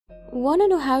Want to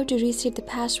know how to reset the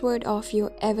password of your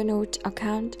Evernote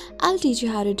account? I'll teach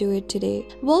you how to do it today.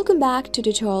 Welcome back to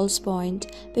Tutorials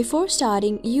Point. Before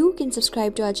starting, you can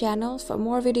subscribe to our channel for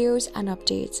more videos and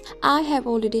updates. I have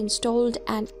already installed,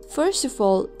 and first of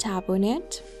all, tap on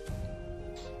it.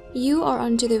 You are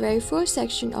onto the very first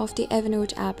section of the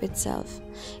Evernote app itself.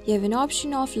 You have an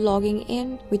option of logging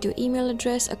in with your email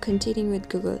address or continuing with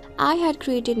Google. I had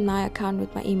created my account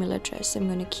with my email address, so I'm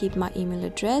going to keep my email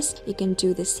address. You can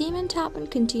do the same and tap on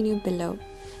continue below.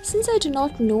 Since I do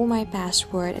not know my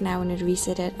password and I want to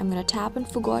reset it, I'm going to tap on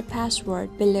forgot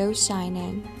password below sign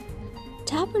in.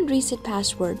 Tap on reset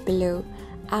password below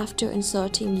after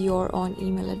inserting your own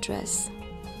email address.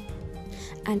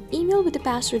 An email with the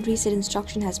password reset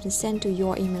instruction has been sent to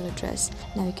your email address.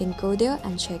 Now you can go there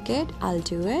and check it. I'll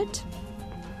do it.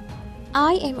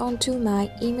 I am onto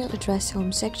my email address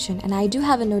home section, and I do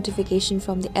have a notification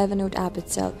from the Evernote app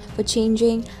itself for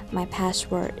changing my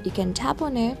password. You can tap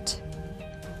on it.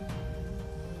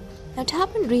 Now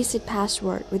tap on reset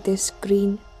password with this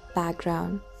green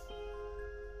background.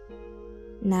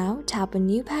 Now tap on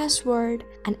new password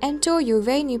and enter your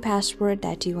very new password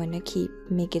that you want to keep.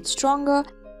 Make it stronger.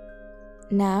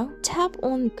 Now tap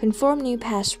on confirm new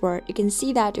password. You can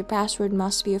see that your password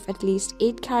must be of at least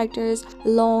 8 characters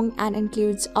long and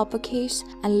includes uppercase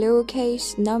and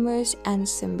lowercase numbers and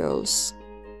symbols.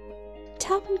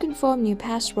 Tap on confirm new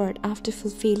password after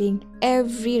fulfilling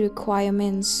every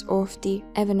requirements of the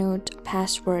Evernote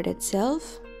password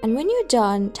itself. And when you're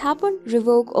done, tap on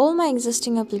revoke all my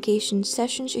existing application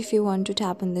sessions if you want to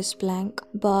tap on this blank,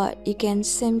 but you can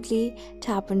simply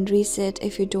tap on reset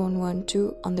if you don't want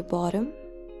to on the bottom.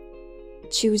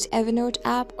 Choose Evernote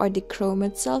app or the Chrome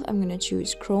itself. I'm going to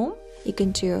choose Chrome. You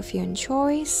can do of your own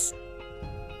choice.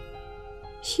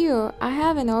 Here I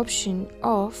have an option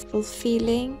of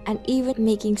fulfilling and even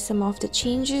making some of the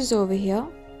changes over here.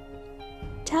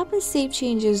 Tap on save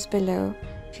changes below.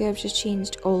 If you have just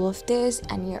changed all of this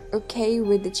and you're okay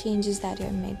with the changes that you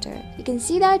have made to it, you can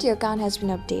see that your account has been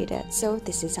updated. So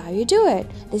this is how you do it.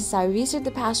 This is how you reset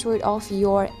the password of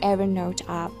your Evernote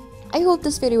app. I hope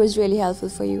this video was really helpful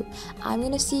for you. I'm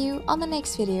gonna see you on the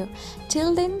next video.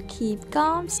 Till then, keep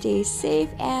calm, stay safe,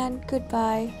 and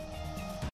goodbye.